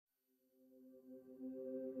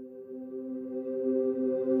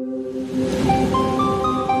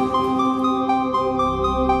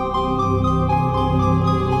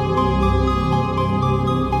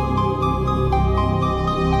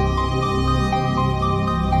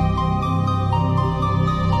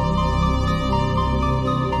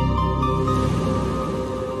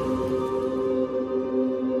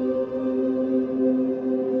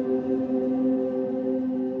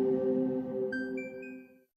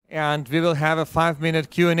And we will have a 5-minute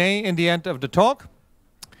Q&A in the end of the talk.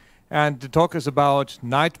 And the talk is about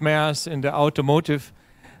nightmares in the automotive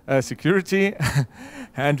security.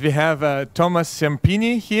 And we have Thomas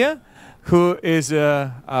Ciampini here, who is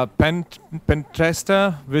a pen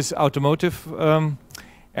tester with Automotive,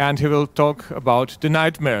 and he will talk about the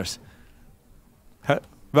nightmares.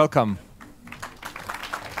 Welcome.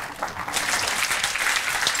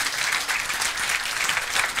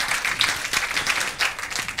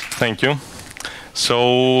 Thank you.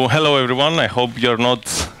 So, hello everyone. I hope you're not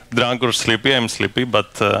drunk or sleepy. I'm sleepy,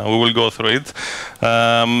 but we will go through it.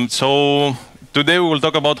 So, today we will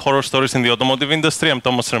talk about horror stories in the automotive industry. I'm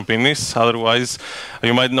Thomas Ciampinis. Otherwise,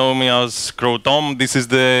 you might know me as Crow Tom. This is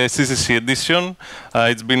the CCC edition.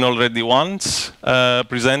 It's been already once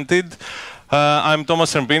presented. I'm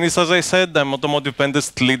Thomas Ciampinis, as I said. I'm automotive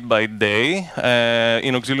pentest lead by day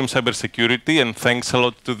in Auxilium Cybersecurity, and thanks a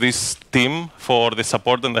lot to this team for the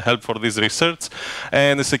support and the help for this research,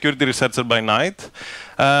 and a security researcher by night.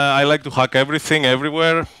 I like to hack everything,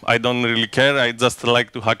 everywhere. I don't really care. I just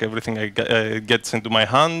like to hack everything that gets into my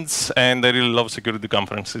hands, and I really love security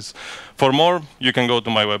conferences. For more, you can go to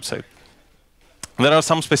my website. There are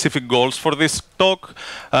some specific goals for this talk.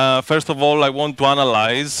 First of all, I want to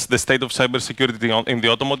analyze the state of cybersecurity in the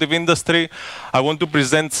automotive industry. I want to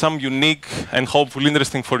present some unique and hopefully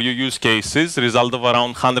interesting for you use cases, result of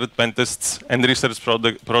around 100 pen tests and research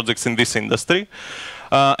projects in this industry.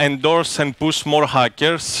 Endorse and push more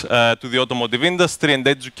hackers to the automotive industry and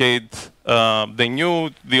educate the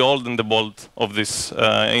new, the old, and the bold of this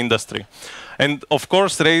industry. And of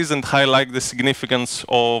course, raise and highlight the significance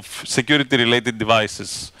of security-related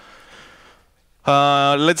devices.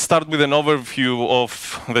 Let's start with an overview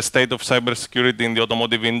of the state of cybersecurity in the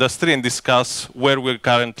automotive industry and discuss where we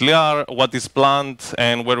currently are, what is planned,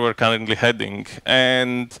 and where we're currently heading.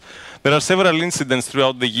 And there are several incidents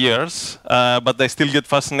throughout the years, but I still get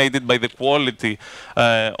fascinated by the quality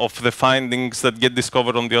of the findings that get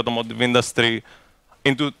discovered on the automotive industry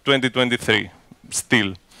into 2023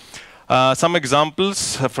 still. Some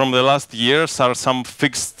examples from the last years are some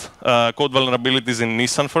fixed code vulnerabilities in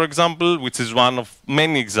Nissan, for example, which is one of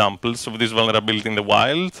many examples of this vulnerability in the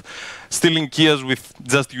wild. Stealing Kias with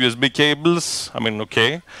just USB cables, I mean,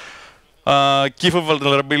 okay. Key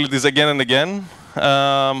vulnerabilities again and again.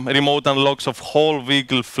 Remote unlocks of whole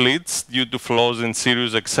vehicle fleets due to flaws in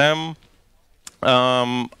Sirius XM.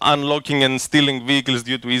 Unlocking and stealing vehicles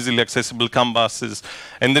due to easily accessible CAN buses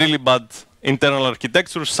and really bad internal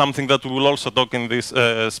architecture, something that we will also talk in this,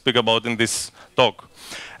 speak about in this talk.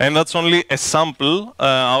 And that's only a sample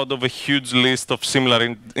out of a huge list of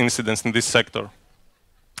similar incidents in this sector.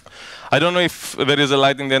 I don't know if there is a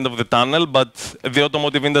light in the end of the tunnel, but the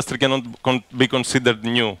automotive industry cannot be considered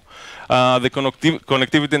new. The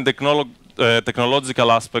connectivity and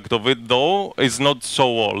technological aspect of it, though, is not so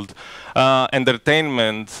old.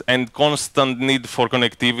 Entertainment and constant need for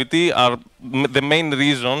connectivity are the main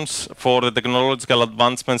reasons for the technological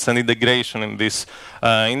advancements and integration in this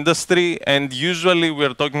industry. And usually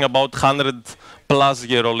we're talking about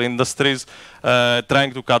 100-plus-year-old industries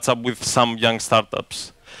trying to catch up with some young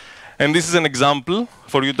startups. And this is an example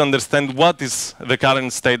for you to understand what is the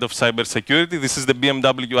current state of cybersecurity. This is the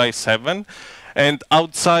BMW i7. And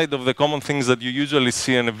outside of the common things that you usually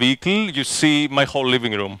see in a vehicle, you see my whole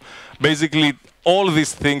living room. Basically, all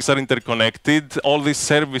these things are interconnected. All these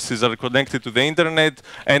services are connected to the internet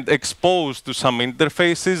and exposed to some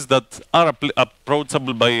interfaces that are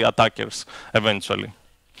approachable by attackers eventually.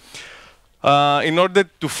 In order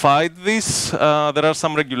to fight this, there are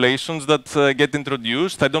some regulations that get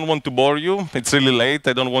introduced. I don't want to bore you. It's really late.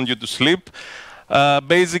 I don't want you to sleep.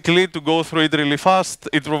 Basically, to go through it really fast,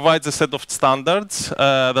 it provides a set of standards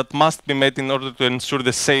that must be met in order to ensure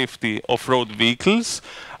the safety of road vehicles.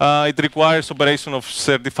 It requires operation of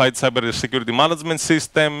certified cybersecurity management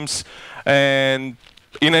systems, and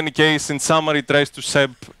in any case, in summary, it tries to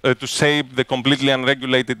shape the completely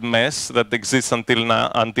unregulated mess that exists until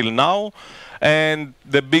now. And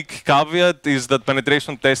the big caveat is that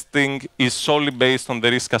penetration testing is solely based on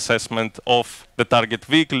the risk assessment of the target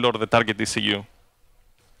vehicle or the target ECU.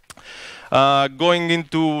 Going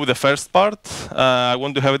into the first part, I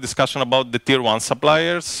want to have a discussion about the Tier 1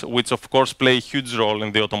 suppliers, which of course play a huge role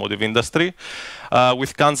in the automotive industry,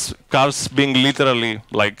 with cars being literally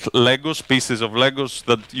like Legos, pieces of Legos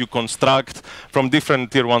that you construct from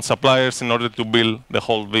different Tier 1 suppliers in order to build the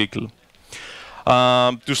whole vehicle.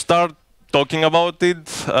 To start talking about it,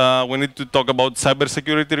 we need to talk about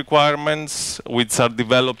cybersecurity requirements, which are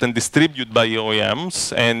developed and distributed by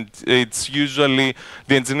OEMs, and it's usually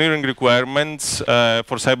the engineering requirements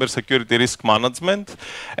for cybersecurity risk management,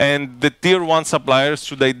 and the Tier 1 suppliers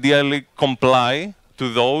should ideally comply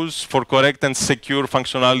to those for correct and secure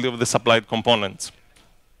functionality of the supplied components.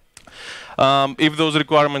 If those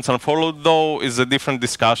requirements are followed, though, is a different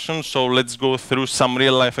discussion, so let's go through some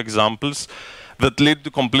real-life examples that lead to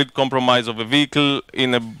complete compromise of a vehicle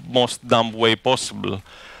in a most dumb way possible.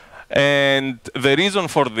 And the reason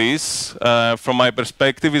for this, from my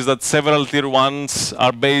perspective, is that several Tier 1s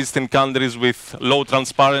are based in countries with low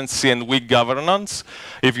transparency and weak governance,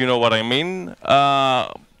 if you know what I mean.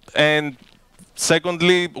 And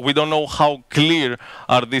secondly, we don't know how clear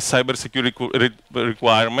are these cybersecurity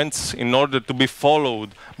requirements in order to be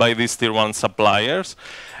followed by these Tier 1 suppliers.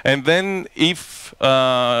 And then if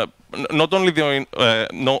not only the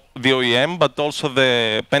OEM, but also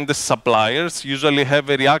the pentest suppliers usually have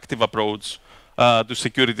a reactive approach to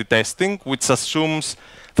security testing, which assumes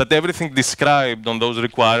that everything described on those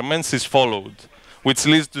requirements is followed, which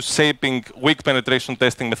leads to shaping weak penetration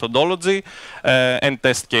testing methodology and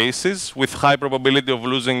test cases with high probability of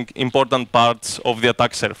losing important parts of the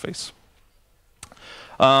attack surface.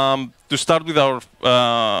 To start with our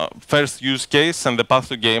first use case and the path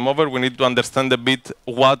to game over, we need to understand a bit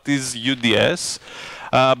what is UDS.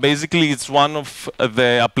 Basically, it's one of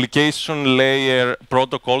the application layer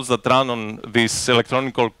protocols that run on these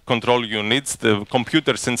electronic control units, the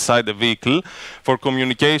computers inside the vehicle, for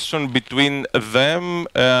communication between them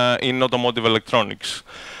in automotive electronics.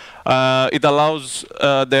 It allows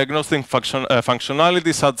diagnostic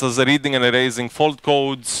functionality such as reading and erasing fault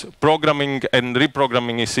codes, programming and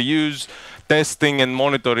reprogramming ECUs, testing and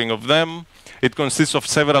monitoring of them. It consists of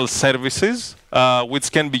several services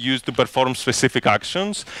which can be used to perform specific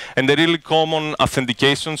actions. And the really common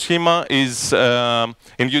authentication schema is in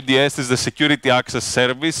UDS is the security access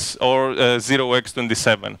service, or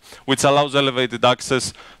 0x27, which allows elevated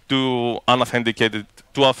access to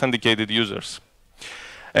authenticated users.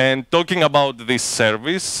 And talking about this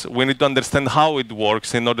service, we need to understand how it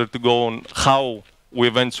works in order to go on how we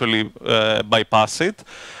eventually bypass it.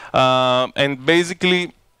 And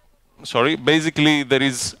basically, there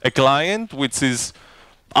is a client, which is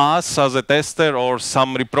us as a tester or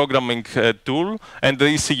some reprogramming tool, and the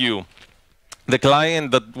ECU. The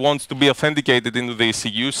client that wants to be authenticated into the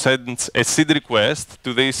ECU sends a seed request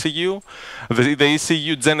to the ECU. The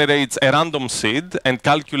ECU generates a random seed and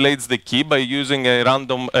calculates the key by using a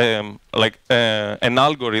random, an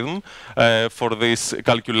algorithm for this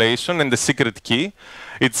calculation and the secret key.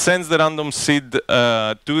 It sends the random seed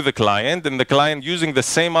to the client, and the client, using the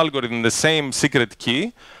same algorithm, the same secret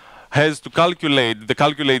key, has to calculate the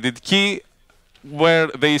calculated key, where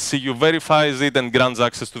the ECU verifies it and grants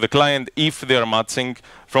access to the client if they are matching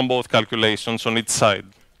from both calculations on each side.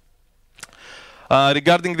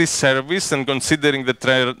 Regarding this service and considering the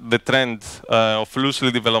trend of loosely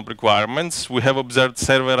developed requirements, we have observed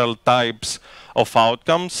several types of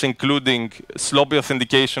outcomes, including sloppy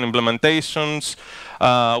authentication implementations,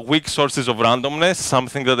 weak sources of randomness,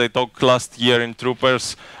 something that I talked last year in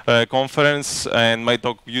Troopers conference, and my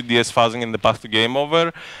talk UDS fuzzing in the path to game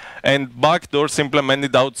over, and backdoors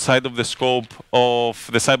implemented outside of the scope of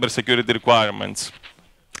the cybersecurity requirements.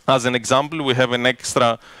 As an example, we have an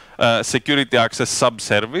extra security access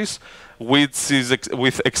sub-service, which is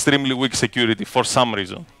with extremely weak security for some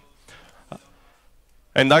reason.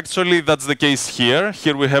 And actually, that's the case here.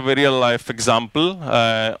 Here we have a real-life example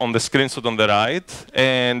on the screenshot on the right,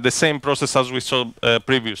 and the same process as we saw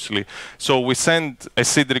previously. So we send a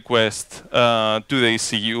seed request to the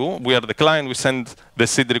ECU. We are the client. We send the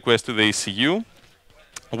seed request to the ECU.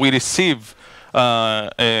 We receive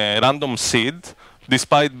a random seed.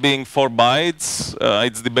 Despite being 4 bytes,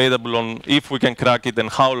 it's debatable on if we can crack it and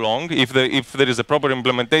how long. If there is a proper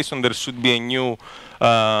implementation, there should be a new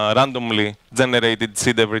randomly generated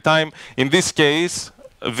seed every time. In this case,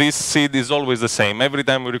 this seed is always the same. Every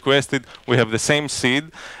time we request it, we have the same seed.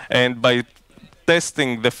 And by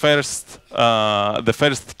testing the first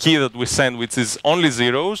key that we send, which is only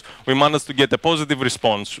zeros, we managed to get a positive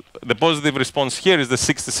response. The positive response here is the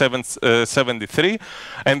 6773,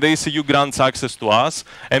 and the ECU grants access to us.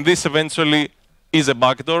 And this eventually is a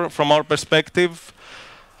backdoor from our perspective.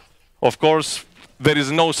 Of course, there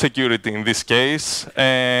is no security in this case,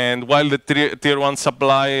 and while the tier 1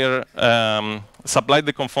 supplier supplied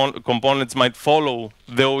the components might follow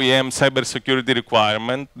the OEM cybersecurity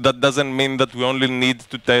requirement, that doesn't mean that we only need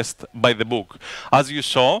to test by the book. As you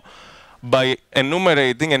saw, by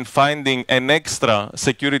enumerating and finding an extra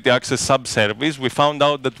security access subservice, we found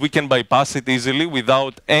out that we can bypass it easily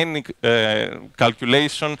without any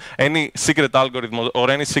calculation, any secret algorithm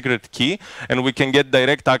or any secret key, and we can get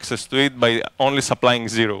direct access to it by only supplying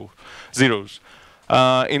zeros.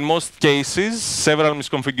 In most cases, several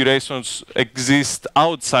misconfigurations exist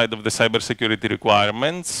outside of the cybersecurity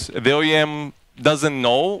requirements. The OEM doesn't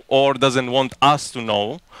know or doesn't want us to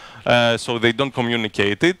know, so they don't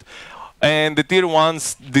communicate it. And the tier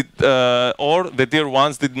ones did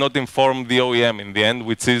not inform the OEM in the end,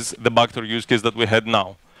 which is the backdoor use case that we had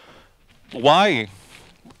now. Why?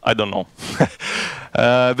 I don't know.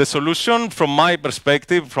 The solution, from our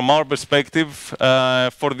perspective, for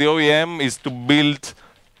the OEM is to build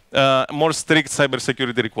more strict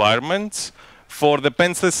cybersecurity requirements. For the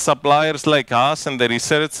pen test suppliers like us and the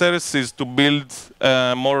researchers is to build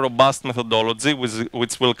a more robust methodology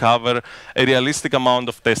which will cover a realistic amount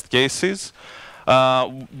of test cases.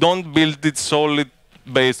 Don't build it solely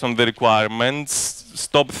based on the requirements.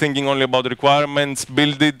 Stop thinking only about requirements.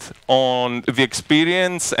 Build it on the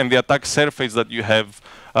experience and the attack surface that you have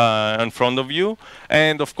in front of you.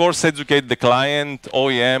 And of course, educate the client,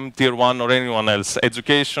 OEM, Tier 1, or anyone else.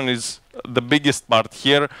 Education is the biggest part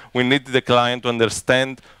here. We need the client to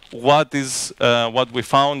understand what we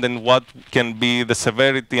found and what can be the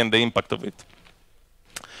severity and the impact of it.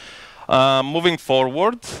 Moving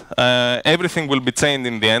forward, everything will be changed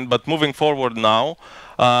in the end, but moving forward now,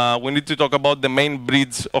 we need to talk about the main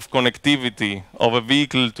bridge of connectivity of a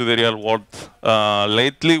vehicle to the real world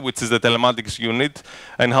lately, which is the telematics unit,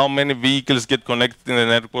 and how many vehicles get connected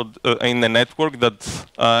in the network that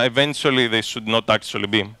eventually they should not actually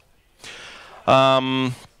be.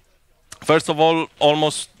 First of all,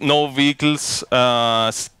 almost no vehicles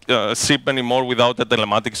ship anymore without a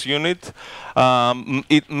telematics unit.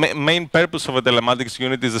 Main purpose of a telematics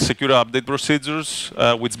unit is the secure update procedures,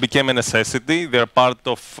 which became a necessity. They are part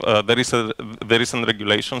of the recent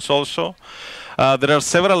regulations also. There are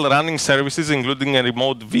several running services, including a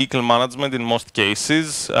remote vehicle management in most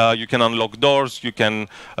cases. You can unlock doors, you can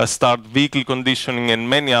start vehicle conditioning, and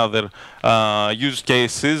many other use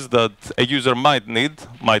cases that a user might need,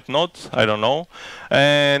 might not, I don't know.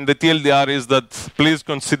 And the TLDR is that please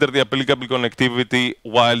consider the applicable connectivity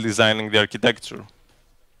while designing the architecture.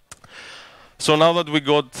 So now that we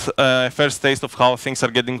got a first taste of how things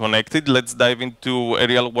are getting connected, let's dive into a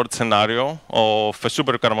real-world scenario of a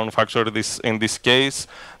supercar manufacturer, in this case,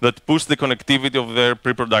 that pushed the connectivity of their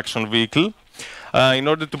pre-production vehicle in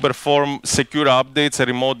order to perform secure updates and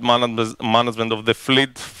remote management of the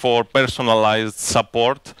fleet for personalized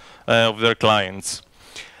support of their clients.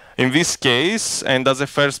 In this case, and as a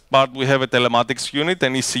first part, we have a telematics unit,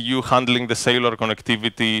 an ECU handling the cellular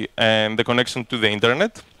connectivity and the connection to the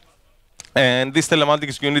internet. And this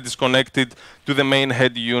telematics unit is connected to the main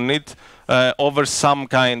head unit over some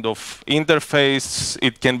kind of interface.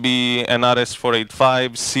 It can be an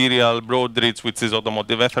RS485, serial, broad reach, which is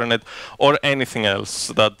automotive Ethernet, or anything else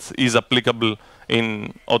that is applicable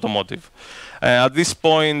in automotive. At this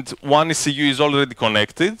point, one ECU is already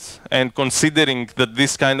connected, and considering that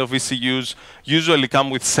this kind of ECUs usually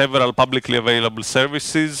come with several publicly available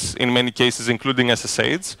services, in many cases including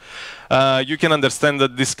SSH, you can understand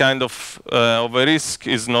that this kind of a risk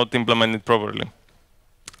is not implemented properly.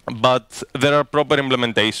 But there are proper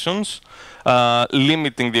implementations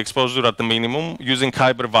limiting the exposure at the minimum, using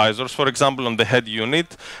hypervisors, for example, on the head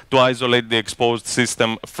unit to isolate the exposed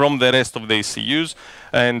system from the rest of the ECUs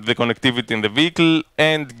and the connectivity in the vehicle,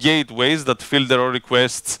 and gateways that filter all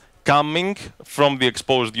requests coming from the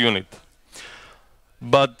exposed unit.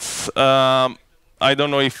 But I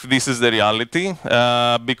don't know if this is the reality,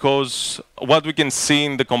 because what we can see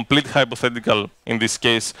in the complete hypothetical, in this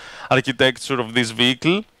case, architecture of this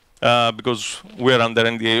vehicle, because we are under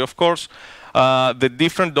NDA, of course, the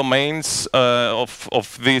different domains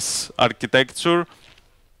of this architecture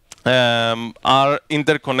are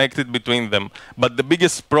interconnected between them. But the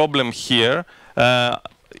biggest problem here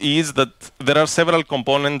is that there are several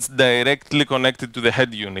components directly connected to the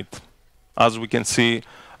head unit, as we can see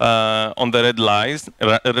on the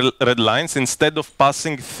red lines, instead of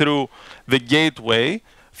passing through the gateway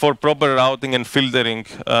for proper routing and filtering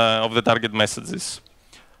of the target messages.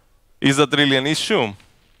 Is that really an issue?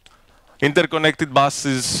 Interconnected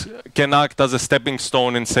buses can act as a stepping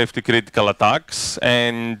stone in safety-critical attacks,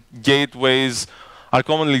 and gateways are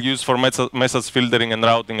commonly used for message filtering and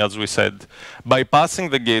routing, as we said. Bypassing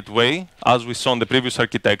the gateway, as we saw in the previous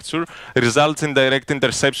architecture, results in direct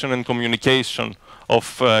interception and communication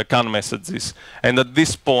CAN messages. And at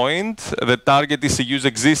this point, the target ECUs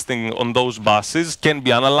existing on those buses can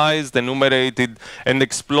be analyzed, enumerated, and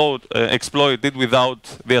exploited without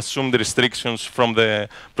the assumed restrictions from the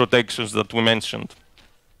protections that we mentioned.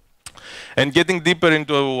 And getting deeper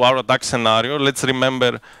into our attack scenario, let's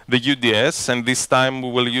remember the UDS, and this time we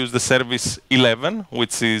will use the service 11,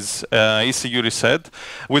 which is ECU reset,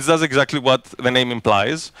 which does exactly what the name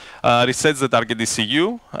implies. Resets the target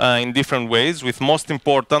ECU in different ways, with most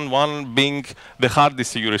important one being the hard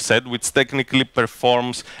ECU reset, which technically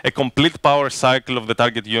performs a complete power cycle of the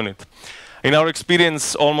target unit. In our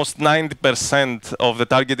experience, almost 90% of the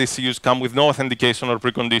target ECUs come with no authentication or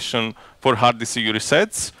precondition for hard ECU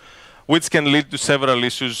resets, which can lead to several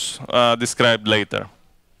issues described later.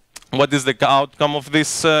 What is the outcome of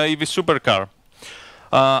this EV supercar?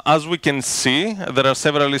 As we can see, there are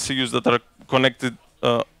several ECUs that are connected.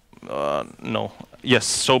 Yes,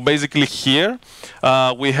 so basically here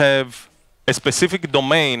we have a specific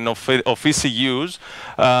domain of ECUs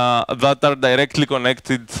that are directly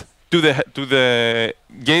connected to the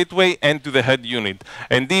gateway and to the head unit.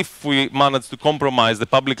 And if we manage to compromise the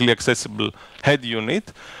publicly accessible head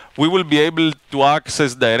unit, we will be able to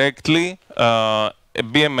access directly a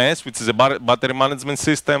BMS, which is a battery management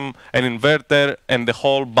system, an inverter, and the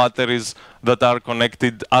whole batteries that are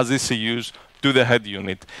connected as ECUs to the head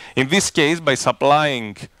unit. In this case, by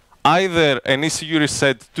supplying either an ECU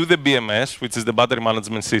reset to the BMS, which is the battery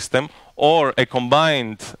management system, or a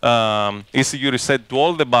combined ECU reset to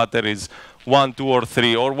all the batteries, 1, 2, or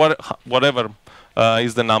 3, or whatever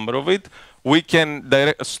is the number of it, we can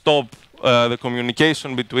stop the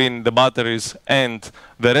communication between the batteries and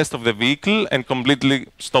the rest of the vehicle and completely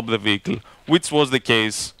stop the vehicle, which was the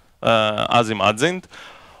case as imagined.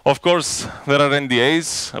 Of course, there are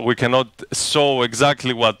NDAs. We cannot show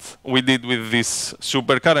exactly what we did with this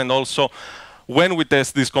supercar, and also when we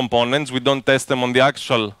test these components, we don't test them on the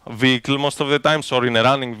actual vehicle most of the time, or in a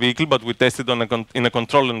running vehicle, but we test it on in a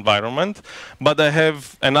controlled environment. But I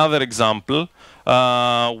have another example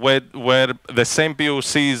where the same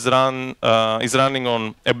POC is running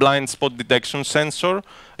on a blind spot detection sensor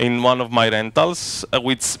in one of my rentals,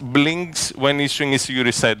 which blinks when issuing ECU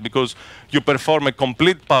reset, because you perform a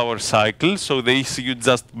complete power cycle, so the ECU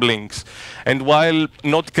just blinks. And while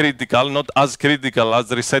not as critical as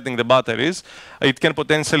resetting the batteries, it can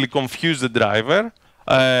potentially confuse the driver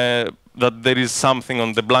that there is something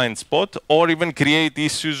on the blind spot, or even create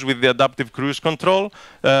issues with the adaptive cruise control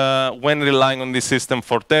when relying on the system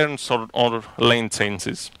for turns or lane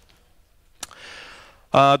changes.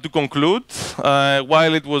 To conclude,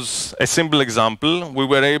 while it was a simple example, we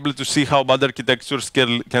were able to see how bad architectures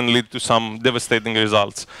can lead to some devastating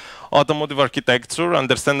results. Automotive architecture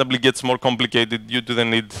understandably gets more complicated due to the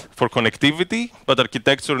need for connectivity, but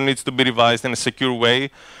architecture needs to be revised in a secure way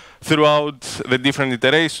throughout the different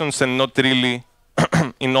iterations, and not really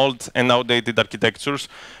in old and outdated architectures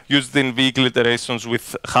used in vehicle iterations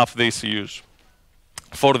with half the ECUs.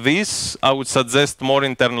 For this, I would suggest more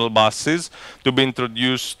internal buses to be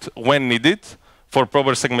introduced when needed for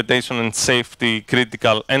proper segmentation and safety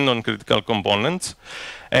critical and non-critical components.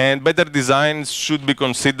 And better designs should be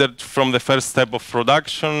considered from the first step of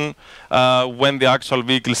production. When the actual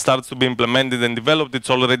vehicle starts to be implemented and developed, it's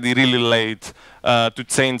already really late to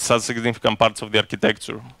change such significant parts of the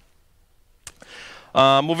architecture.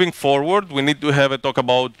 Moving forward, we need to have a talk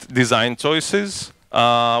about design choices. We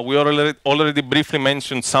already briefly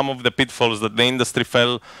mentioned some of the pitfalls that the industry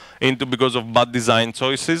fell into because of bad design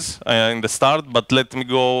choices in the start, but let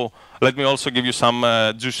me also give you some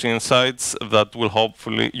juicy insights that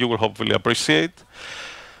you will hopefully appreciate.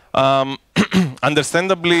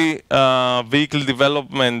 Understandably, vehicle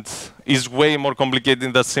development is way more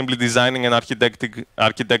complicated than simply designing and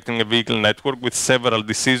architecting a vehicle network with several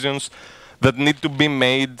decisions that need to be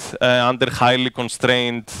made under highly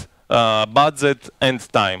constrained budget and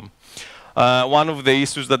time. One of the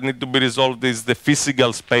issues that need to be resolved is the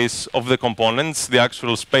physical space of the components, the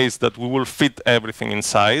actual space that we will fit everything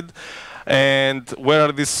inside, and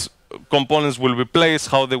where these components will be placed,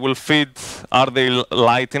 how they will fit, are they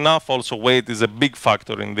light enough? Also, weight is a big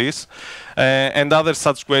factor in this, and other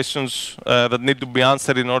such questions that need to be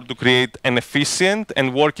answered in order to create an efficient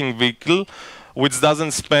and working vehicle which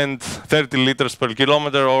doesn't spend 30 liters per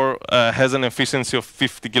kilometer or has an efficiency of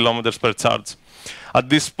 50 kilometers per charge. At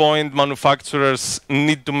this point, manufacturers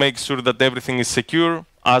need to make sure that everything is secure,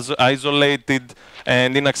 isolated,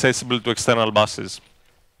 and inaccessible to external buses.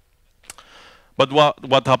 But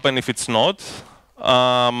what happens if it's not?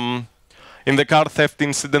 In the car theft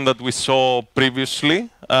incident that we saw previously,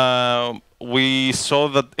 we saw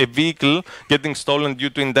that a vehicle getting stolen due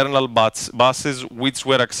to internal buses which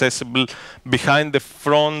were accessible behind the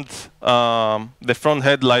front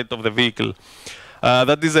headlight of the vehicle.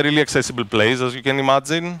 That is a really accessible place, as you can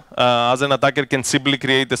imagine, as an attacker can simply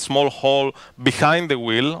create a small hole behind the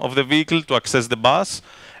wheel of the vehicle to access the bus.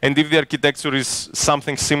 And if the architecture is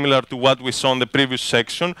something similar to what we saw in the previous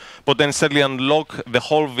section, potentially unlock the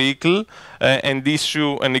whole vehicle and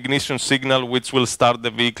issue an ignition signal which will start the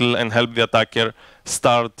vehicle and help the attacker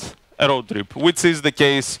start a road trip, which is the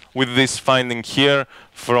case with this finding here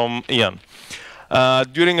from Ian.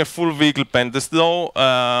 During a full vehicle pen test, though,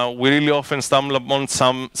 we really often stumble upon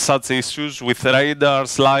some such issues, with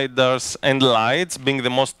radars, lidars, and lights being the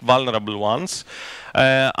most vulnerable ones.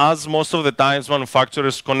 As most of the times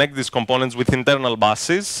manufacturers connect these components with internal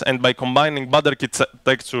buses, and by combining bad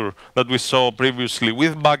architecture that we saw previously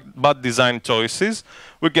with bad design choices,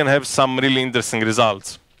 we can have some really interesting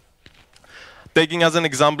results. Taking as an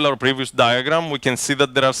example our previous diagram, we can see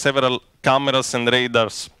that there are several cameras and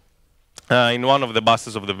radars in one of the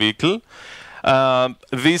buses of the vehicle.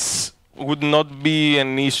 This would not be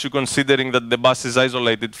an issue considering that the bus is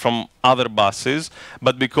isolated from other buses,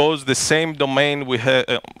 but because the same domain we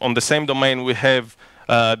on the same domain we have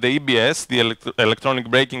the EBS, the electronic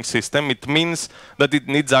braking system, it means that it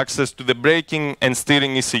needs access to the braking and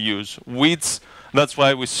steering ECUs, that's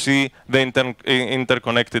why we see the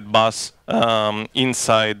interconnected bus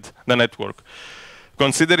inside the network.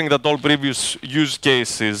 Considering that all previous use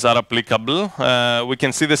cases are applicable, we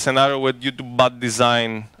can see the scenario where, due to bad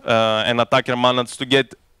design, an attacker managed to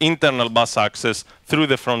get internal bus access through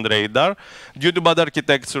the front radar. Due to bad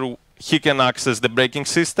architecture, he can access the braking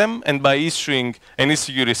system, and by issuing an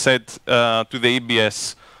ECU reset to the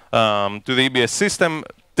EBS system,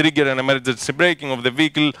 trigger an emergency braking of the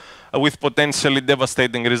vehicle with potentially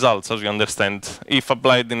devastating results, as you understand. If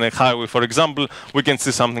applied in a highway, for example, we can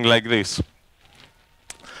see something like this.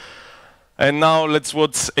 And now let's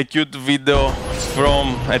watch a cute video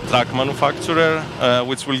from a truck manufacturer,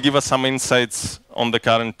 which will give us some insights on the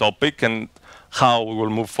current topic and how we will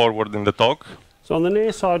move forward in the talk. So on the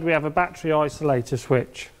near side, we have a battery isolator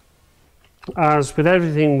switch. As with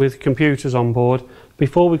everything with computers on board,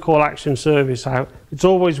 before we call action service out, it's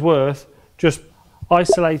always worth just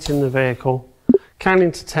isolating the vehicle,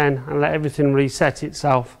 counting to 10 and let everything reset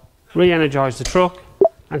itself, re-energize the truck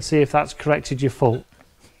and see if that's corrected your fault.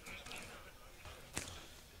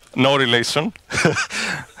 No relation.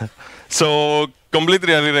 So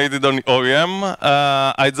completely unrelated on OEM.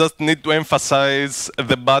 I just need to emphasize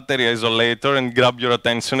the battery isolator and grab your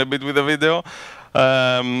attention a bit with the video.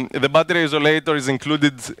 The battery isolator is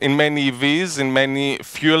included in many EVs, in many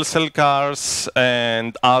fuel cell cars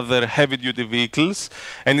and other heavy-duty vehicles,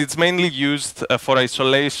 and it's mainly used for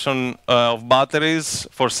isolation of batteries,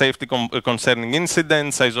 for safety concerning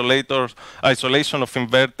incidents, isolation of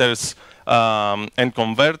inverters and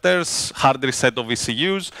converters, hard reset of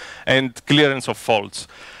ECUs, and clearance of faults.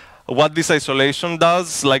 What this isolation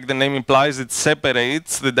does, like the name implies, it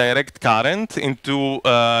separates the direct current into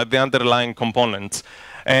the underlying components.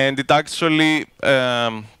 And it actually,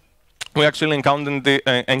 we actually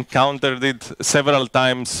encountered it several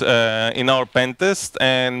times in our pen test,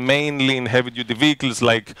 and mainly in heavy-duty vehicles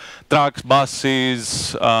like trucks,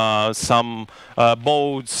 buses, some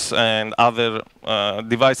boats, and other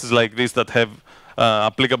devices like this that have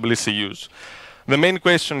applicable ECUs. The main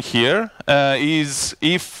question here is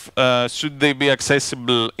if should they be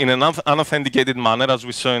accessible in an unauthenticated manner, as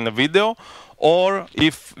we saw in the video, or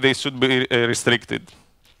if they should be restricted.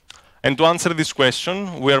 And to answer this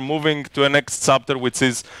question, we are moving to a next chapter, which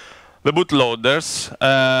is the bootloaders.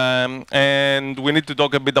 And we need to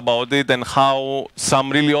talk a bit about it and how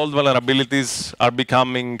some really old vulnerabilities are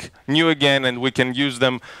becoming new again, and we can use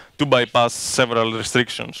them to bypass several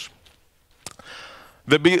restrictions.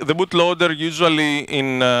 The bootloader usually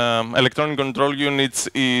in electronic control units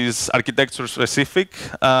is architecture specific,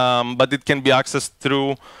 but it can be accessed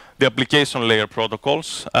through the application layer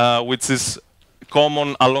protocols, which is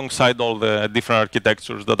common alongside all the different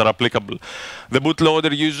architectures that are applicable. The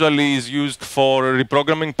bootloader usually is used for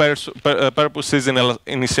reprogramming purposes in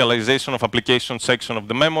initialization of application section of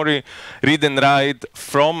the memory, read and write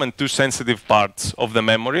from and to sensitive parts of the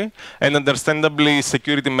memory, and understandably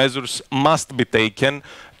security measures must be taken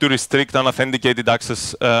to restrict unauthenticated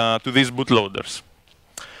access to these bootloaders.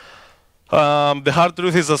 The hard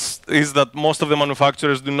truth is that most of the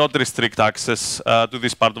manufacturers do not restrict access to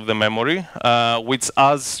this part of the memory, which,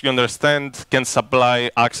 as you understand, can supply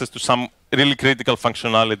access to some really critical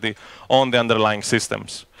functionality on the underlying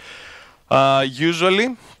systems.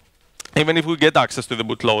 Usually, even if we get access to the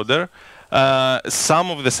bootloader, some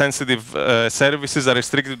of the sensitive services are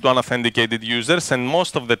restricted to unauthenticated users, and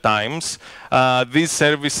most of the times, these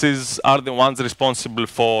services are the ones responsible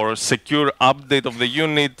for secure update of the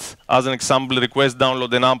unit. As an example, request,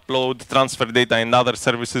 download, and upload, transfer data, and other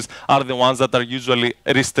services are the ones that are usually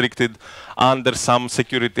restricted under some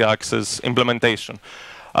security access implementation.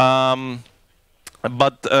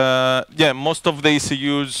 But yeah, most of the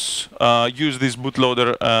ECUs use this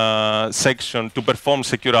bootloader section to perform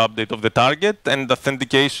secure update of the target, and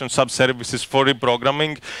authentication subservices for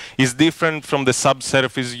reprogramming is different from the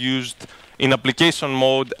subsurface used in application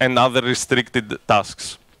mode and other restricted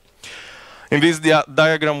tasks. In this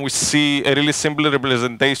diagram, we see a really simple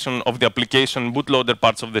representation of the application bootloader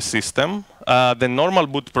parts of the system. The normal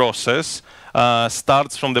boot process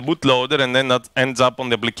starts from the bootloader and then ends up on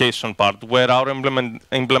the application part, where our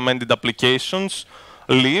implemented applications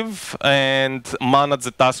live and manage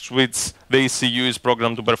the tasks which the ECU is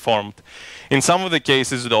programmed to perform. In some of the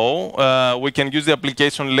cases, though, we can use the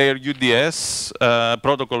application layer UDS,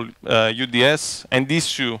 protocol UDS, and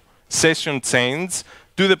issue session chains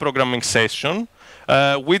to the programming session,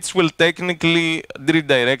 which will technically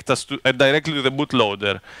redirect us directly to the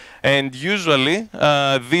bootloader. And usually,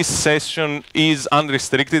 this session is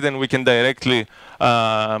unrestricted, and we can directly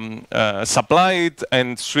supply it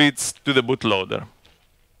and switch to the bootloader.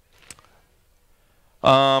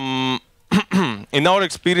 In our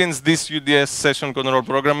experience, this UDS session control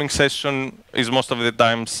programming session is most of the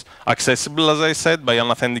times accessible, as I said, by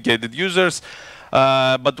unauthenticated users.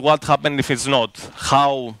 But what happens if it's not?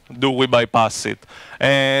 How do we bypass it?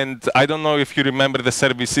 And I don't know if you remember the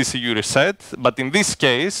service ECU reset, but in this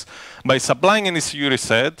case, by supplying an ECU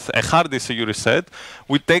reset, a hard ECU reset,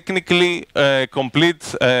 we technically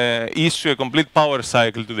issue a complete power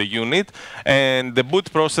cycle to the unit, and the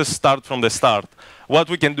boot process starts from the start. What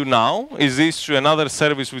we can do now is issue another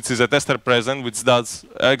service, which is a tester present, which does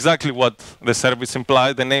exactly what the service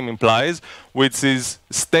implies, the name implies, which is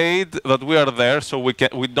state that we are there, so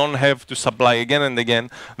we don't have to supply again and again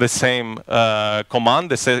the same command,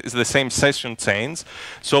 the same session chains.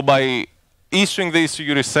 So by issuing the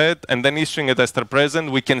ECU reset and then issuing a tester present,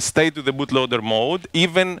 we can stay to the bootloader mode,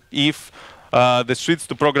 even if the switch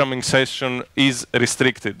to programming session is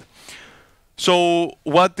restricted. So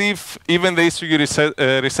what if even the ECU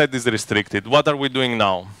reset is restricted? What are we doing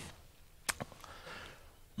now?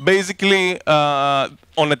 Basically,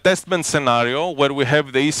 on a test bench scenario where we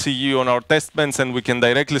have the ECU on our test bench and we can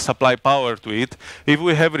directly supply power to it, if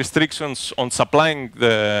we have restrictions on supplying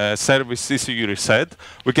the service ECU reset,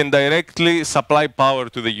 we can directly supply power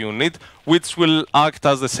to the unit, which will act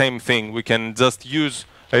as the same thing. We can just use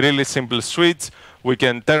a really simple switch. We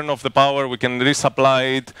can turn off the power, we can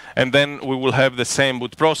resupply it, and then we will have the same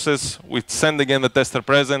boot process. We send again the tester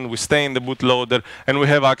present, we stay in the bootloader, and we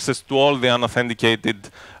have access to all the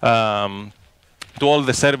unauthenticated, to all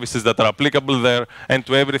the services that are applicable there, and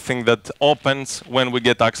to everything that opens when we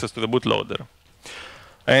get access to the bootloader.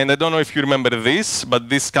 And I don't know if you remember this, but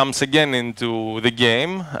this comes again into the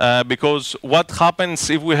game, because what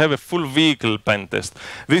happens if we have a full vehicle pen test?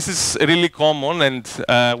 This is really common,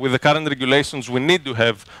 and with the current regulations, we need to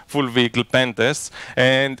have full vehicle pen tests.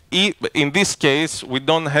 And in this case, we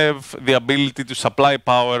don't have the ability to supply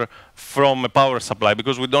power from a power supply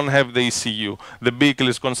because we don't have the ECU. The vehicle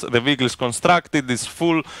is constructed, it's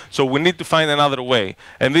full, so we need to find another way.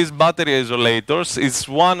 And these battery isolators is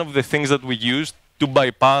one of the things that we use to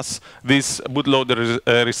bypass these bootloader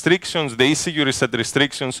restrictions, the ECU reset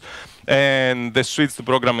restrictions, and the switch to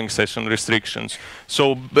programming session restrictions.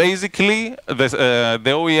 So basically, the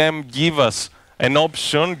OEM give us an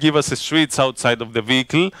option, give us a switch outside of the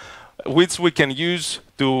vehicle, which we can use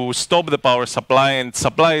to stop the power supply and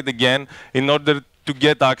supply it again in order to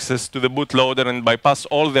get access to the bootloader and bypass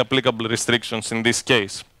all the applicable restrictions in this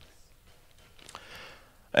case.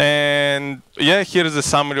 And yeah, here's a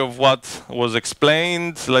summary of what was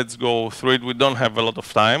explained. Let's go through it. We don't have a lot of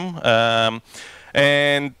time.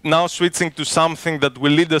 And now switching to something that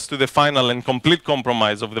will lead us to the final and complete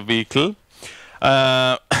compromise of the vehicle.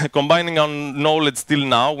 Combining our knowledge till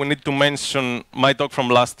now, we need to mention my talk from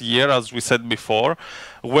last year, as we said before,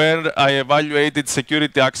 where I evaluated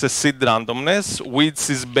security access seed randomness, which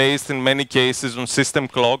is based in many cases on system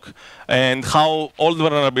clock and how old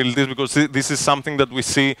vulnerabilities, because this is something that we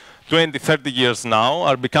see 20, 30 years now,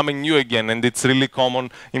 are becoming new again, and it's really common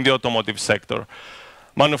in the automotive sector.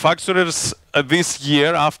 Manufacturers this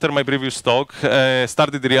year, after my previous talk,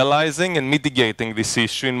 started realizing and mitigating this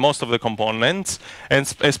issue in most of the components,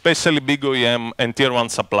 and especially big OEM and Tier 1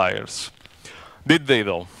 suppliers. Did they,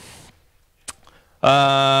 though?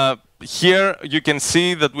 here you can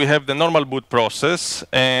see that we have the normal boot process,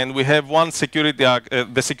 and we have one security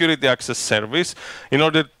the security access service in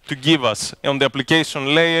order to give us on the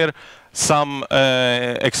application layer some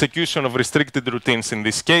execution of restricted routines in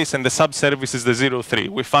this case, and the sub-service is the 03.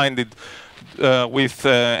 We find it with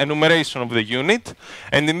enumeration of the unit,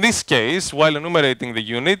 and in this case, while enumerating the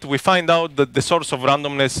unit, we find out that the source of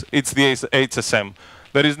randomness is the HSM.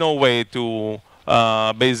 There is no way to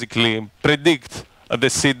basically predict the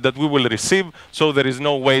seed that we will receive, so there is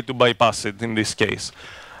no way to bypass it in this case.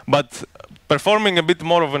 But performing a bit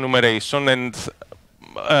more of enumeration and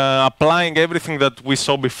applying everything that we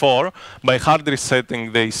saw before by hard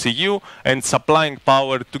resetting the ECU and supplying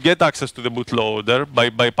power to get access to the bootloader by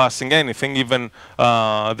bypassing anything, even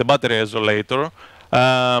the battery isolator.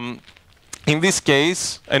 In this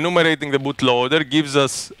case, enumerating the bootloader gives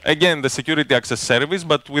us, again, the security access service,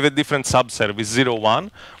 but with a different sub-service, 01,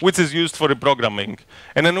 which is used for reprogramming.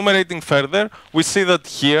 And enumerating further, we see that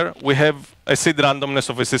here we have a seed randomness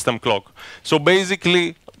of a system clock. So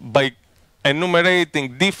basically, by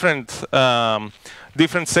enumerating different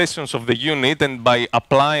sessions of the unit and by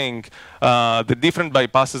applying the different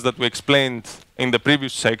bypasses that we explained in the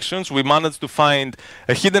previous sections, we managed to find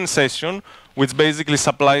a hidden session which basically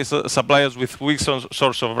supplies us with weak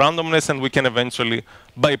source of randomness, and we can eventually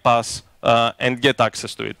bypass and get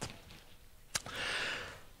access to it.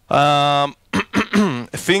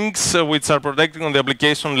 Things which are protected on the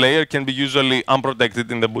application layer can be usually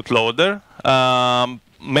unprotected in the bootloader.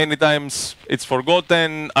 Many times it's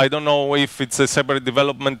forgotten. I don't know if it's a separate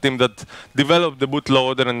development team that developed the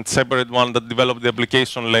bootloader and separate one that developed the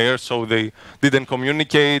application layer, so they didn't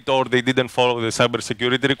communicate or they didn't follow the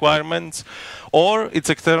cybersecurity requirements, or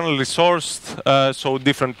it's externally sourced, so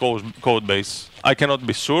different code base. I cannot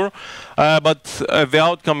be sure, but the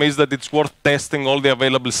outcome is that it's worth testing all the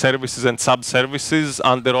available services and sub-services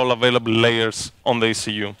under all available layers on the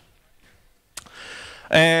ECU.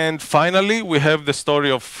 And finally, we have the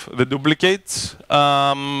story of the duplicates.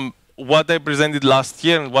 What I presented last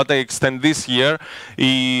year and what I extend this year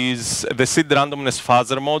is the seed randomness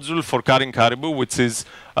fuzzer module for Karin Caribou, which is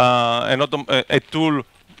a tool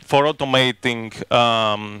for automating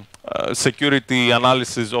security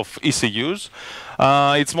analysis of ECUs.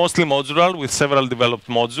 It's mostly modular with several developed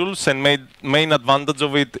modules, and main advantage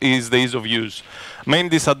of it is the ease of use. Main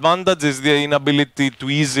disadvantage is the inability to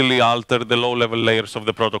easily alter the low-level layers of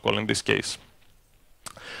the protocol in this case.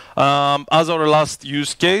 As our last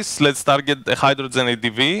use case, let's target a hydrogen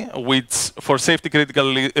ADV, which for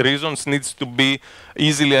safety-critical reasons needs to be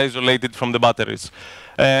easily isolated from the batteries.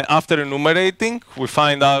 After enumerating, we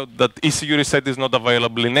find out that ECU reset is not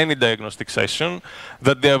available in any diagnostic session,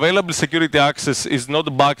 that the available security access is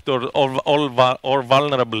not backed or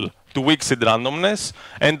vulnerable to weak seed randomness,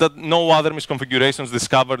 and that no other misconfigurations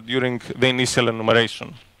discovered during the initial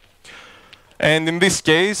enumeration. And in this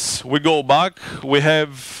case, we go back, we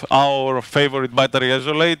have our favorite battery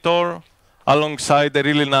isolator alongside a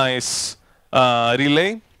really nice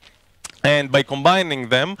relay. And by combining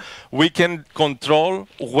them, we can control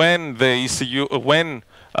when the ECU,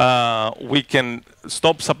 we can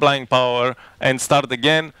stop supplying power and start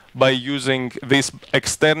again by using this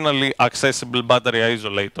externally accessible battery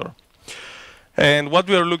isolator. And what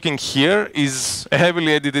we are looking here is a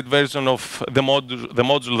heavily edited version of the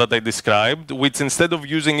module that I described, which instead of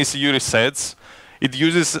using ECU resets, it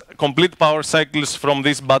uses complete power cycles from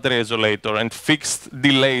this battery isolator and fixed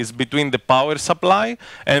delays between the power supply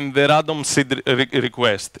and the random seed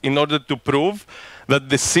request in order to prove that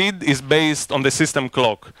the seed is based on the system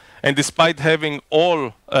clock. And despite having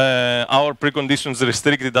all our preconditions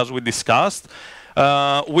restricted as we discussed,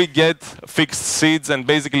 we get fixed seeds, and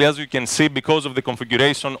basically, as you can see, because of the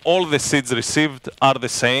configuration, all the seeds received are the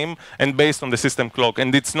same and based on the system clock.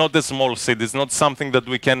 And it's not a small seed. It's not something that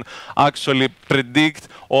we can actually predict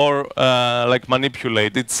or like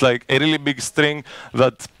manipulate. It's like a really big string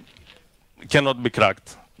that cannot be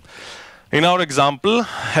cracked. In our example,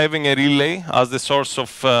 having a relay as the source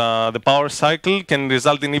of the power cycle can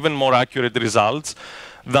result in even more accurate results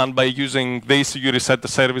than by using the ECU reset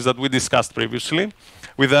service that we discussed previously.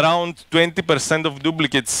 With around 20% of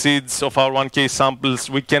duplicate seeds of our 1K samples,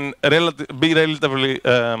 we can be relatively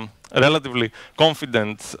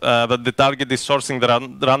confident that the target is sourcing the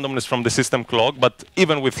randomness from the system clock, but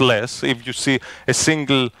even with less, if you see a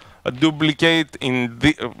single duplicate in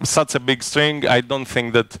such a big string, I don't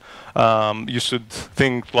think that you should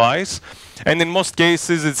think twice. And in most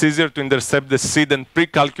cases, it's easier to intercept the seed and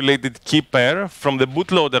pre-calculated key pair from the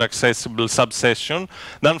bootloader accessible subsession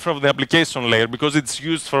than from the application layer, because it's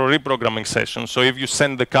used for reprogramming sessions. So if you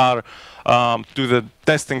send the car to the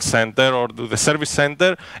testing center or to the service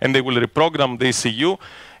center and they will reprogram the ECU,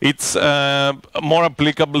 it's more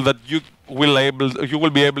applicable that you will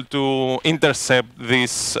be able to intercept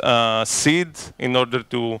this seed in order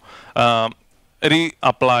to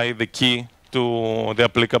reapply the key to the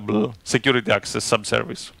applicable security access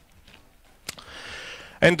subservice.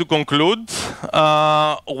 And to conclude,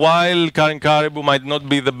 while Karin Caribou might not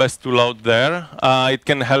be the best tool out there, it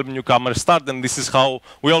can help newcomers start, and this is how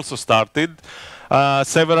we also started.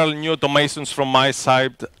 Several new automations from my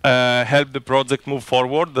side help the project move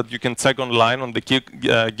forward that you can check online on the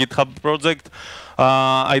GitHub project.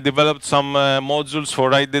 I developed some modules for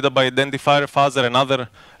write data by identifier, fuzzer, and other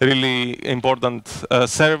really important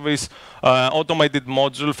service. Automated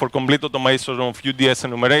module for complete automation of UDS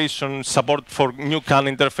enumeration, support for new CAN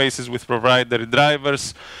interfaces with proprietary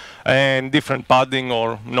drivers, and different padding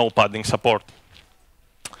or no padding support.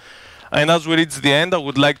 And as we reach the end, I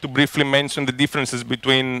would like to briefly mention the differences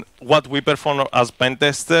between what we perform as pen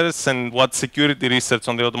testers and what security research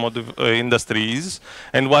on the automotive industry is.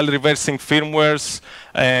 And while reversing firmwares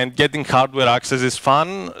and getting hardware access is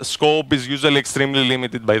fun, scope is usually extremely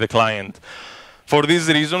limited by the client. For this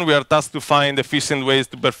reason, we are tasked to find efficient ways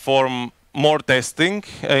to perform more testing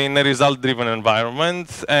in a result-driven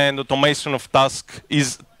environment, and automation of tasks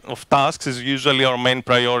is usually our main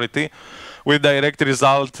priority, with direct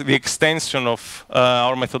result the extension of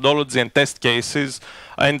our methodology and test cases,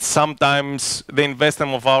 and sometimes the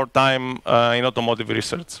investment of our time in automotive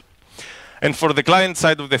research. And for the client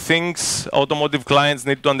side of the things, automotive clients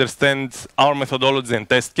need to understand our methodology and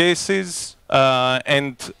test cases,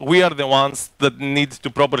 and we are the ones that need to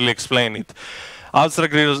properly explain it.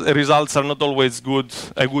 Abstract results are not always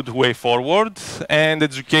a good way forward, and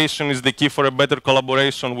education is the key for a better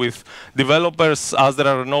collaboration with developers, as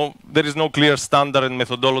there is no clear standard and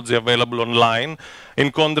methodology available online,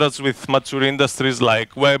 in contrast with mature industries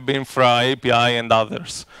like web, infra, API, and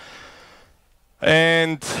others.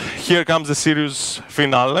 And here comes the serious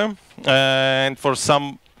finale, and for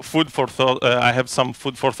some food for thought, I have some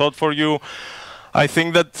food for thought for you. I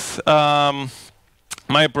think that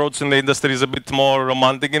my approach in the industry is a bit more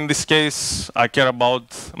romantic in this case. I care about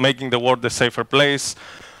making the world a safer place.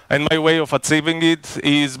 And my way of achieving it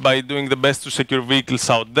is by doing the best to secure vehicles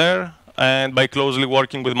out there, and by closely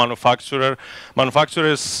working with manufacturers,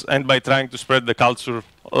 and by trying to spread the culture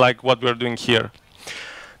like what we're doing here.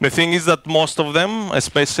 The thing is that most of them,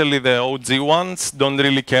 especially the OG ones, don't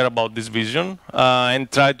really care about this vision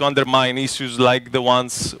and try to undermine issues like the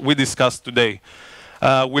ones we discussed today.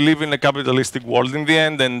 We live in a capitalistic world in the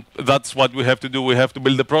end, and that's what we have to do. We have to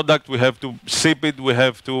build the product, we have to ship it, we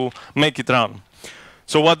have to make it run.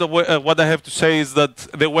 So what I have to say is that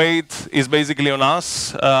the weight is basically on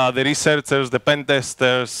us, the researchers, the pen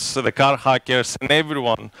testers, the car hackers, and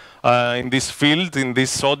everyone in this field, in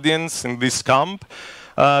this audience, in this camp,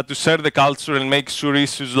 to share the culture and make sure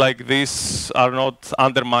issues like this are not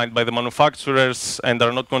undermined by the manufacturers and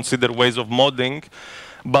are not considered ways of modding,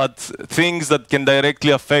 but things that can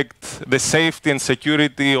directly affect the safety and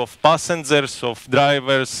security of passengers, of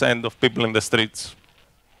drivers, and of people in the streets.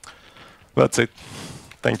 That's it.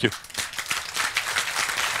 Thank you.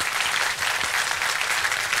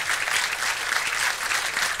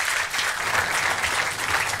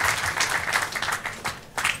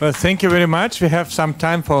 Well, thank you very much. We have some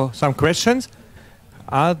time for some questions.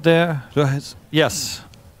 Are there? Yes.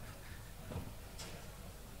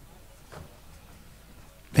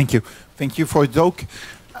 Thank you. Thank you for the talk.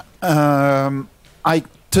 I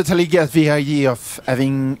totally get the idea of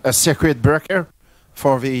having a secret breaker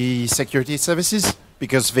for the security services,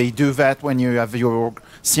 because they do that when you have your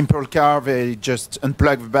simple car, they just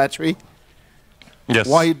unplug the battery. Yes.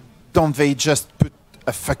 Why don't they just put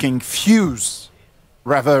a fucking fuse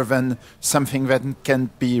rather than something that can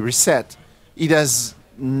be reset? It has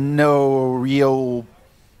no real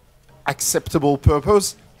acceptable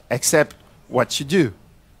purpose except what you do.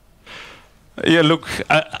 Yeah, look,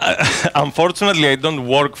 unfortunately, I don't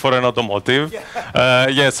work for an automotive.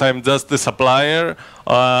 Yes, I'm just the supplier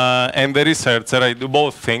and the researcher. I do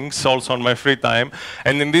both things, also on my free time.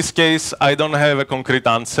 And in this case, I don't have a concrete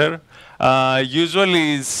answer.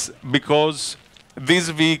 Usually it's because these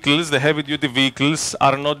vehicles, the heavy-duty vehicles,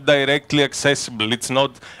 are not directly accessible. It's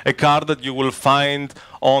not a car that you will find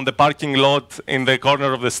on the parking lot in the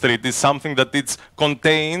corner of the street. It's something that it's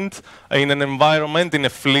contained in an environment, in a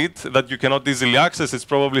fleet that you cannot easily access. It's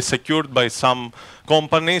probably secured by some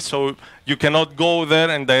company, so you cannot go there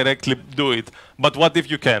and directly do it. But what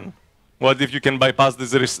if you can? What if you can bypass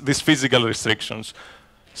these physical restrictions?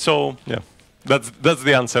 So, yeah, that's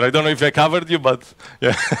the answer. I don't know if I covered you, but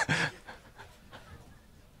yeah.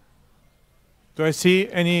 Do I see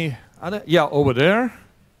any other? Yeah, over there.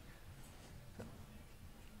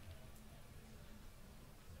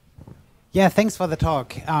 Yeah, thanks for the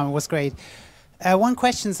talk. It was great. One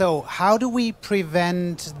question, so how do we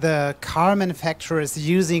prevent the car manufacturers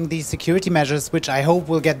using these security measures, which I hope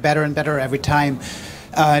will get better and better every time,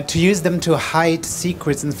 to use them to hide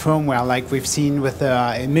secrets in firmware, like we've seen with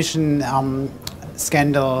the emission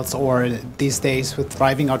scandals or these days with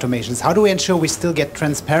driving automations? How do we ensure we still get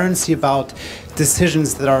transparency about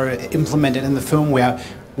decisions that are implemented in the firmware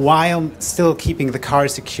while still keeping the car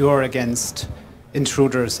secure against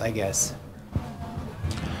intruders, I guess?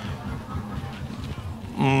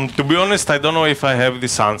 To be honest, I don't know if I have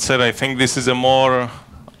this answer. I think this is a more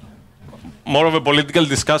of a political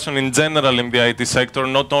discussion in general in the IT sector,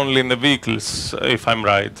 not only in the vehicles, if I'm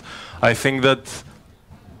right. I think that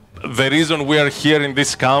the reason we are here in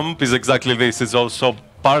this camp is exactly this. It's also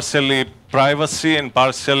partially privacy and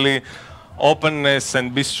partially openness,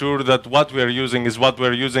 and be sure that what we are using is what we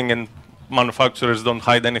are using and manufacturers don't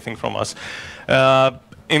hide anything from us.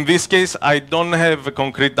 In this case, I don't have a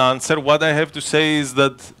concrete answer. What I have to say is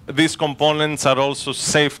that these components are also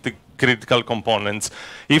safety critical components.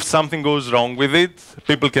 If something goes wrong with it,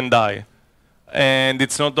 people can die. And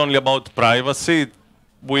it's not only about privacy.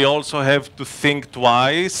 We also have to think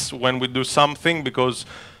twice when we do something, because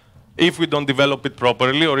if we don't develop it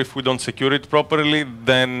properly or if we don't secure it properly,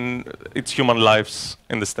 then it's human lives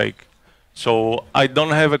in the stake. So I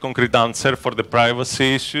don't have a concrete answer for the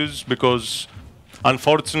privacy issues, because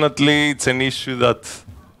unfortunately it's an issue that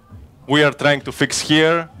we are trying to fix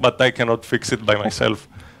here, but I cannot fix it by myself.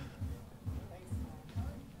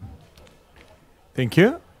 Thank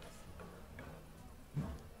you.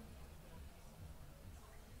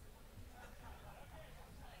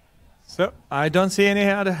 So I don't see any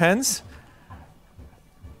other hands.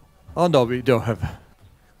 Oh no, we don't have.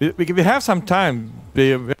 We have some time.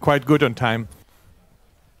 We're quite good on time.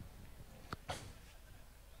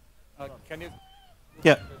 Can you?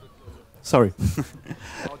 Yeah. Sorry.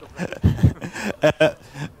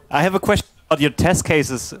 I have a question about your test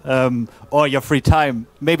cases or your free time.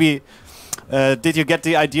 Maybe did you get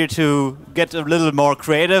the idea to get a little more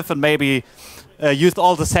creative and maybe use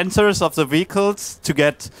all the sensors of the vehicles to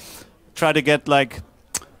try to get like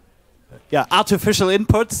artificial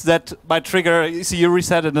inputs that might trigger ECU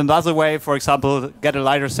reset in another way? For example, get a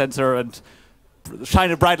LiDAR sensor and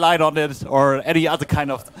shine a bright light on it, or any other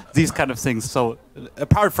kind of these kind of things. So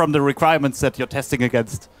apart from the requirements that you're testing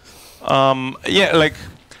against. Yeah, like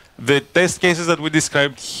the test cases that we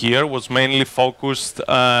described here was mainly focused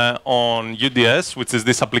on UDS, which is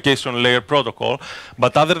this application layer protocol.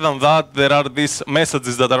 But other than that, there are these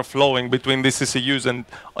messages that are flowing between these ECUs and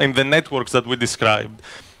in the networks that we described.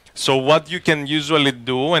 So what you can usually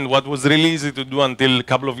do, and what was really easy to do until a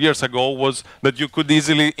couple of years ago, was that you could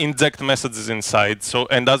easily inject messages inside. So,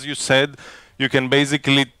 and as you said, you can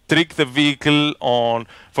basically trick the vehicle on,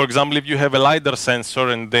 for example, if you have a LiDAR sensor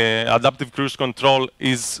and the adaptive cruise control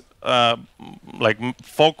is like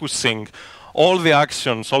focusing all the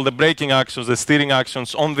actions, all the braking actions, the steering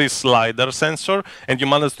actions on this LiDAR sensor, and you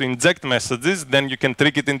manage to inject messages, then you can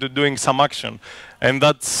trick it into doing some action. And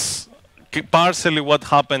that's partially what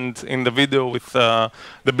happened in the video with the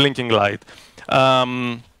blinking light.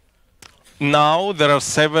 Now there are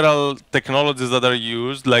several technologies that are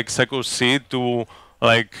used, like SecOC, to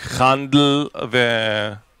like handle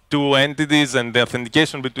the two entities and the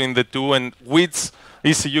authentication between the two, and which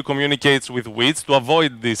ECU communicates with which, to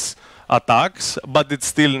avoid these attacks. But it's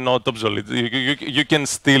still not obsolete. You can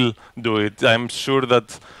still do it. I'm sure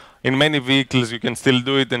that in many vehicles you can still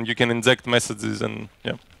do it, and you can inject messages, and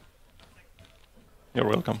yeah. You're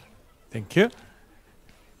welcome. Thank you.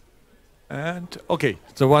 And okay,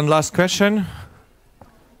 so one last question.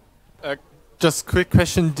 Just quick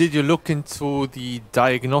question. Did you look into the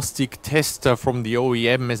diagnostic tester from the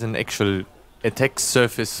OEM as an actual attack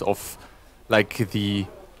surface of like the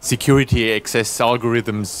security access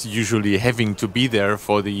algorithms usually having to be there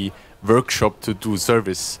for the workshop to do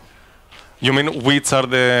service? You mean which are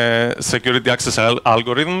the security access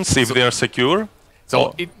algorithms, if they are secure?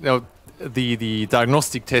 So the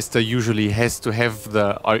diagnostic tester usually has to have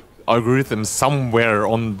the algorithm somewhere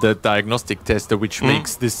on the diagnostic tester which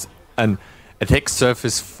makes this an attack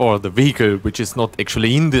surface for the vehicle, which is not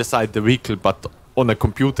actually inside the vehicle but on a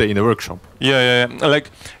computer in a workshop. Yeah.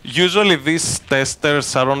 Like usually these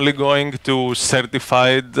testers are only going to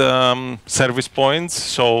certified service points,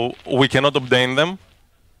 so we cannot obtain them.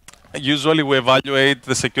 Usually we evaluate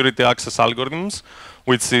the security access algorithms,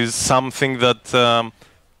 which is something that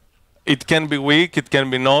it can be weak, it can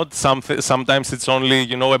be not. Sometimes it's only,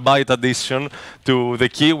 you know, a byte addition to the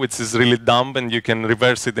key, which is really dumb, and you can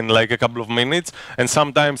reverse it in like a couple of minutes. And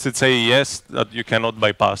sometimes it's AES that you cannot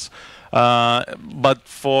bypass. But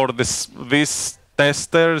for these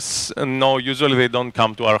testers, no, usually they don't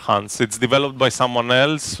come to our hands. It's developed by someone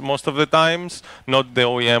else most of the times, not the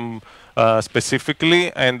OEM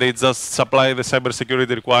specifically, and they just supply the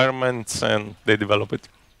cybersecurity requirements and they develop it.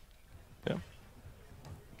 Yeah.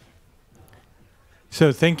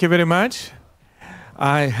 So thank you very much.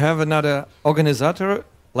 I have another organizer,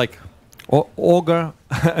 like Auger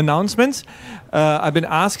announcements. I've been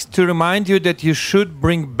asked to remind you that you should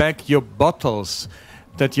bring back your bottles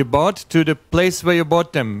that you bought to the place where you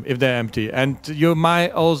bought them if they're empty. And you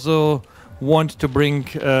might also want to bring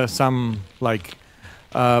some like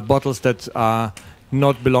bottles that are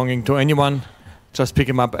not belonging to anyone. Just pick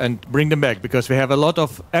them up and bring them back, because we have a lot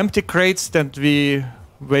of empty crates that we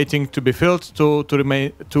waiting to be filled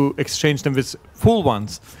to exchange them with full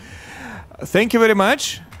ones. Thank you very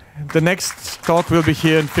much. The next talk will be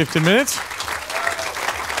here in 15 minutes.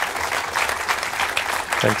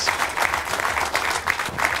 Thanks.